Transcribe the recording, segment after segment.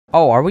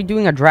Oh, are we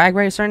doing a drag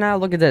race right now?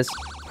 Look at this.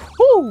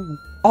 Woo!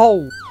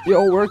 Oh,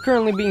 yo, we're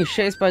currently being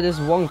chased by this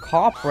one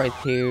cop right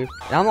here.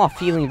 And I'm not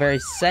feeling very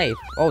safe.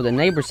 Oh, the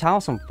neighbor's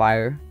house on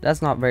fire.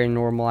 That's not very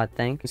normal, I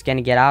think. Just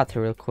gonna get out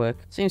here real quick.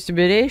 Seems to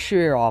be the issue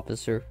here,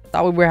 officer.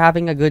 Thought we were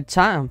having a good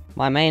time.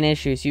 My main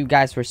issue is you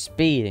guys were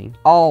speeding.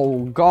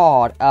 Oh,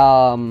 God.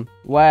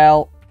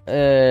 Well,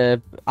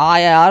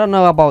 I don't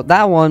know about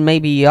that one.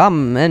 Maybe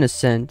I'm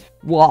innocent.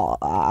 Well,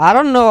 I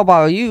don't know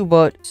about you,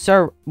 but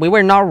sir, we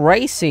were not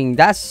racing.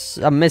 That's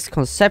a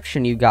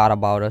misconception you got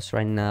about us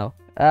right now.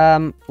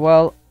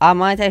 Well, I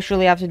might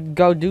actually have to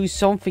go do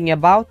something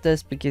about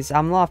this because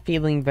I'm not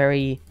feeling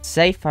very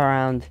safe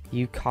around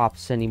you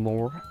cops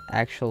anymore,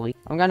 actually.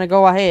 I'm gonna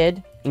go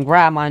ahead and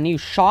grab my new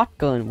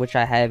shotgun, which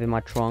I have in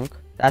my trunk.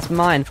 That's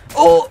mine.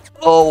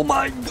 Oh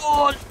my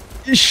God,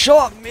 you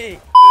shot me.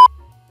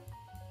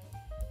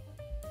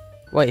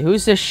 Wait,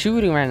 who's this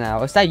shooting right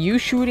now? Is that you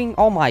shooting?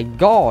 Oh my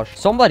gosh.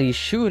 Somebody's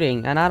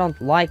shooting and I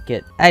don't like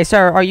it. Hey,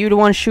 sir, are you the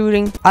one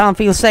shooting? I don't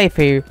feel safe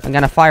here. I'm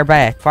gonna fire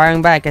back.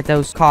 Firing back at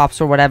those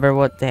cops or whatever.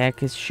 What the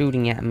heck is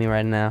shooting at me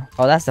right now?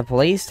 Oh, that's the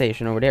police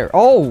station over there.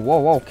 Oh,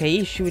 whoa, okay.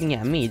 He's shooting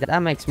at me. That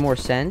makes more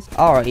sense.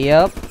 Alright,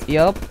 yep.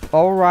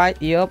 Alright,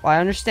 yep.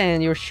 I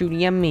understand you're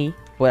shooting at me.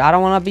 But I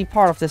don't want to be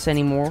part of this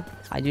anymore.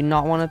 I do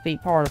not want to be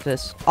part of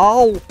this.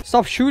 Oh,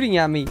 stop shooting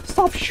at me.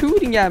 Stop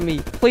shooting at me.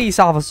 Please,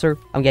 officer.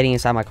 I'm getting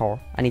inside my car.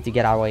 I need to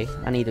get out of the way.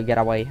 I need to get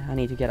away.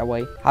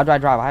 How do I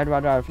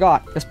drive?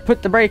 God, just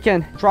put the brake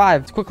in.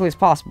 Drive as quickly as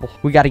possible.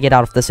 We got to get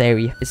out of this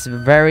area. It's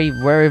very,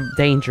 very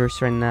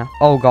dangerous right now.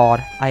 Oh,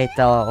 God. I hit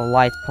the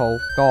light pole.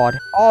 God.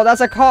 Oh,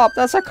 that's a cop.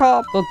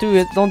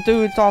 Don't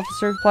do it,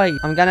 officer. Play.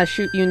 I'm gonna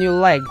shoot you in your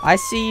leg. I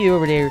see you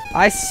over there.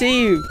 I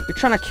see you. You're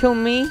trying to kill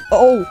me?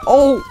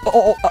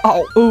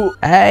 Oh.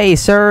 Hey,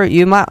 sir.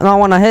 You might not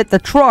want to hit the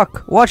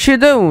truck. What you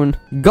doing?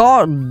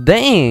 God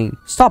dang.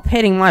 Stop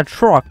hitting my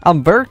truck.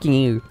 I'm burking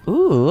you.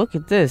 Ooh, look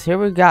at this. Here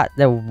we got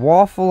the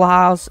Waffle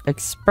House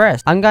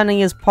Express. I'm gonna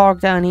just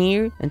park down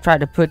here and try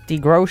to put the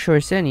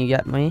groceries in. You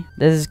get me?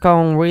 This is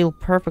going real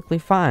perfectly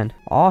fine.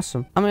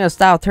 Awesome. I'm gonna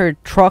start here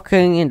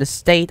trucking in the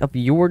state of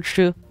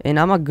Georgia. And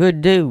I'm a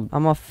good dude.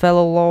 I'm a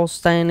fellow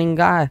law-standing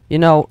guy. You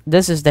know,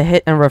 this is the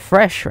hit and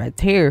refresh right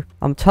here.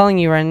 I'm telling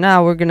you right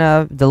now, we're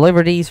gonna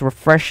deliver these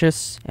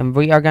refreshes and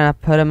we are gonna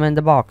put them in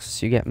the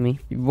box. You get me?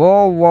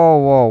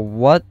 Whoa.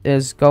 What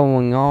is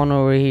going on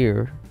over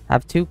here?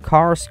 Have two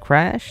cars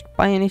crashed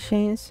by any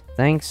chance?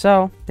 Think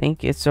so.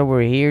 Think it's over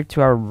here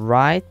to our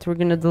right. We're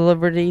gonna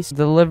deliver these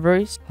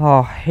deliveries.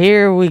 Oh,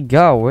 here we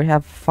go. We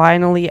have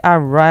finally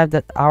arrived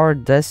at our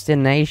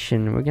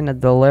destination. We're gonna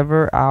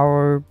deliver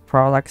our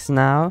products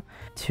now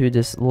to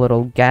this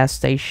little gas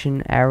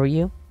station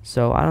area.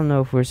 So I don't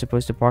know if we're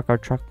supposed to park our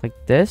truck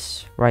like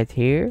this right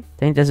here.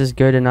 Think this is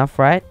good enough,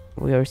 right?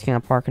 We're just gonna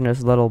park in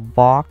this little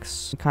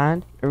box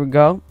kind. Here we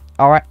go.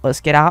 Alright, let's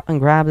get out and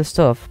grab the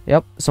stuff.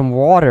 Yep, some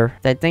water.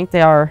 I think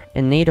they are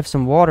in need of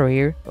some water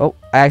here. Oh,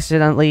 I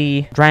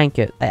accidentally drank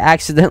it. I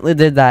accidentally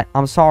did that.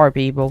 I'm sorry,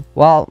 people.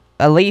 Well,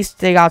 at least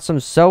they got some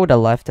soda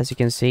left, as you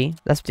can see.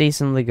 That's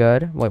decently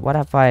good. Wait, what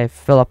if I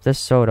fill up this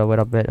soda with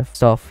a bit of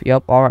stuff?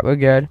 Yep, alright, we're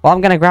good. Well,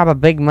 I'm gonna grab a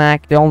Big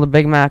Mac. The only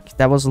Big Mac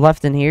that was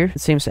left in here. It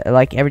seems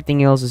like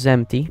everything else is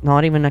empty.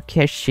 Not even a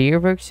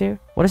cashier works here.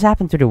 What has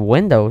happened to the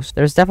windows?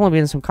 There's definitely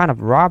been some kind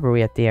of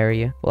robbery at the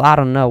area. Well, I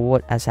don't know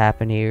what has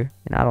happened here.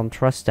 And I don't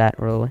trust that,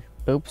 really.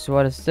 Oops,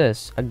 what is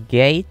this? A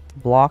gate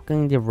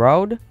blocking the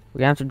road? We're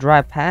gonna have to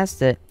drive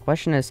past it.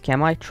 Question is, can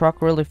my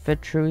truck really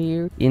fit through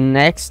here? The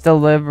next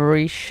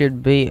delivery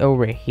should be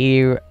over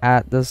here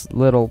at this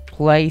little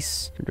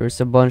place. There's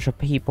a bunch of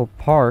people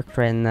parked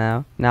right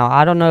now. Now,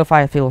 I don't know if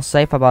I feel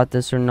safe about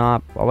this or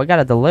not. But we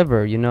gotta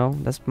deliver, you know?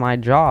 That's my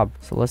job.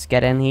 So let's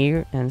get in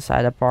here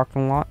inside the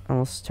parking lot and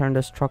let's turn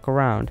this truck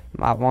around.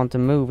 Might want to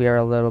move here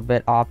a little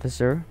bit,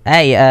 officer.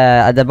 Hey,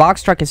 the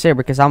box truck is here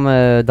because I'm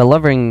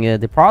delivering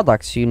the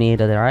products you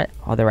needed, right?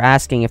 Oh, they're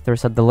asking if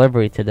there's a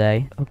delivery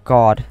today. Oh,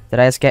 God. Did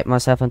I just get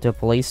myself into a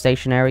police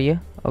station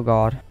area? Oh,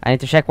 God. I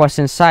need to check what's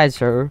inside,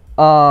 sir.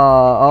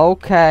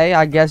 Okay.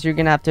 I guess you're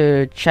gonna have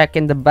to check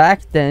in the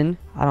back then.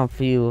 I don't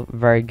feel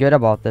very good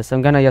about this.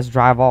 I'm gonna just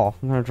drive off.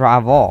 I'm gonna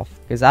drive off.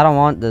 Because I don't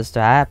want this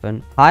to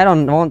happen.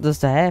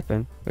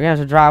 We're gonna have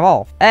to drive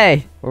off.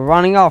 Hey, we're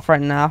running off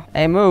right now.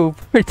 Hey,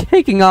 move. We're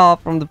taking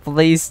off from the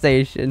police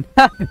station.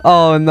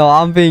 Oh, no.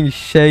 I'm being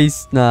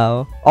chased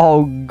now.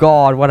 Oh,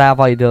 God. What have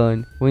I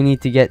done? We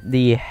need to get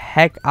the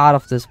heck out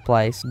of this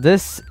place.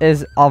 This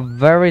is a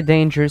very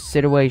dangerous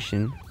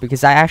situation.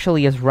 Because I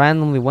actually just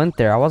randomly went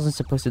there. I wasn't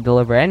supposed to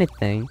deliver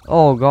anything.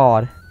 Oh,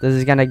 God. This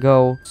is gonna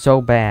go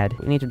so bad.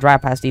 We need to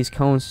drive past these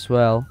cones as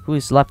well.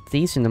 Who's left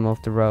these in the middle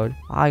of the road?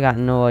 I got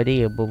no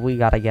idea, but we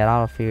gotta get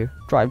out of here.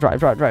 Drive,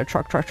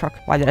 truck.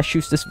 Why did I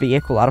choose this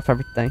vehicle out of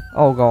everything?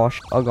 Oh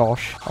gosh.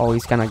 Oh,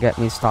 he's gonna get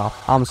me stopped.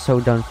 I'm so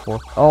done for.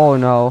 Oh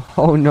no.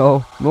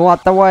 Move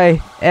out the way.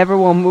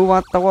 Everyone move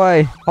out the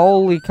way.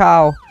 Holy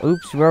cow.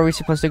 Oops, where are we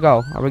supposed to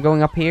go? Are we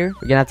going up here?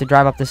 We're gonna have to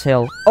drive up this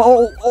hill.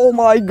 Oh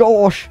my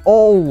gosh.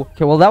 Oh.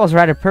 Okay, well that was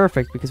rather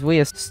perfect because we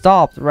just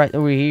stopped right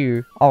over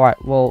here. Alright,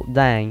 well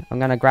dang. I'm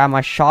gonna grab my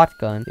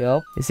shotgun.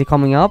 Yep. Is he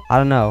coming up? I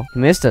don't know. He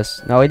missed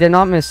us. No, he did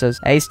not miss us.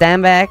 Hey,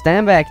 stand back.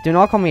 Do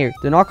not come here.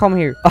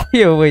 Oh,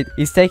 yeah, wait.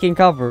 He's taking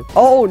cover.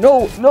 Oh,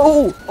 no.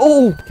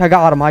 Oh, I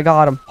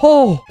got him.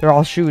 Oh, they're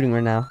all shooting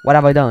right now. What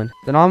have I done?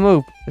 Do not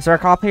move. Is there a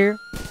cop here?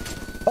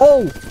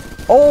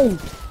 Oh,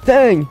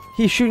 dang.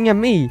 He's shooting at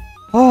me.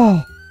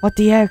 Oh, what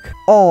the heck?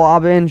 Oh,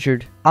 I'm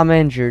injured.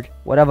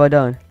 What have I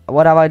done?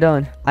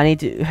 I need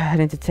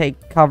to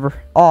take cover.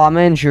 Oh, I'm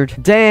injured.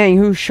 Dang,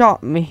 who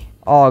shot me?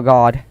 Oh,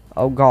 God.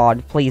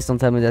 Please don't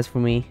tell me that's for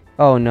me.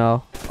 Oh,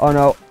 no.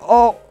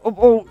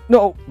 Oh,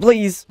 no.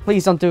 Please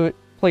don't do it.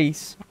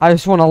 Please. I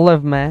just want to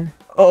live, man.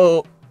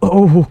 Oh,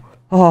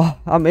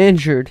 I'm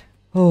injured.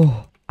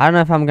 Oh, I don't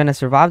know if I'm gonna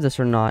survive this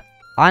or not.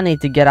 I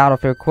need to get out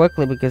of here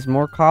quickly because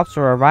more cops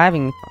are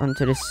arriving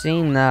onto the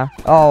scene now.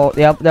 Oh,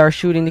 yep, they're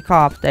shooting the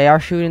cops.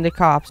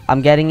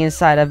 I'm getting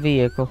inside a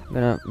vehicle. I'm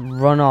gonna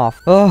run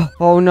off.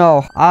 Oh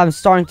no. I'm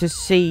starting to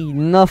see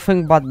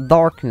nothing but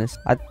darkness.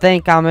 I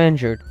think I'm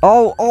injured.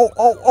 Oh,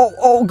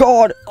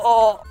 God.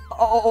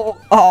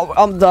 Oh,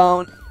 I'm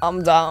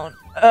down.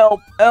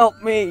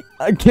 Help me.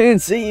 I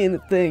can't see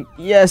anything.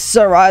 Yes,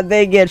 sir, I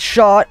did get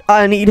shot.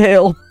 I need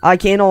help. I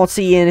cannot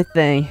see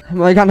anything. Am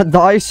I gonna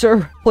die,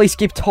 sir? Please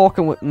keep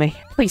talking with me.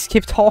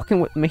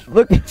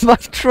 Look at my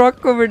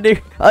truck over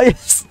there. I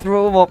just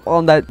drove up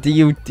on that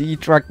DOT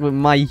truck with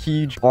my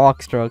huge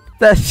box truck.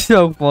 That's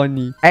so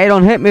funny. Hey,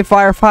 don't hit me,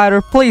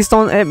 firefighter. Please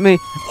don't hit me.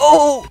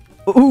 Oh,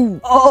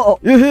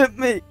 you hit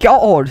me.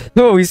 God.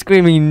 Oh, he's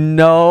screaming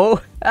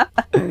no.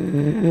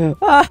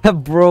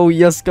 Bro,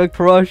 just got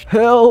crushed.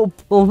 Help.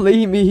 Don't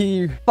leave me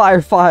here.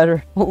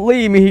 Firefighter. Don't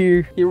leave me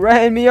here. He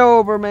ran me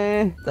over,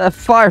 man. That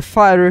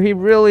firefighter, he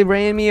really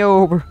ran me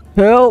over.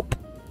 Help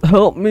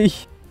me.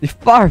 The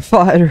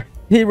firefighter,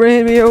 he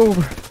ran me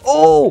over.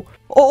 Oh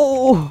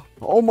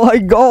my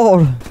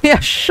God. Yeah,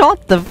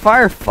 shot the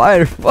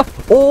firefighter.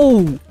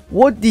 Oh,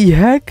 what the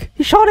heck?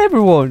 He shot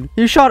everyone.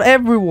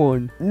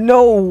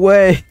 No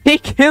way. He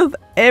killed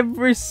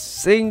every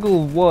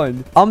single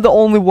one. I'm the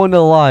only one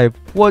alive.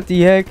 What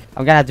the heck?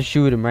 I'm gonna have to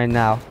shoot him right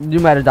now.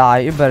 You better die.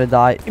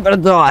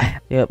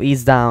 Yep,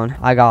 he's down.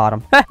 I got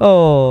him.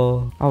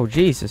 Oh,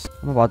 Jesus.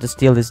 I'm about to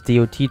steal this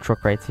DOT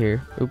truck right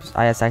here. Oops,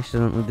 I just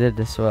accidentally did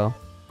this well.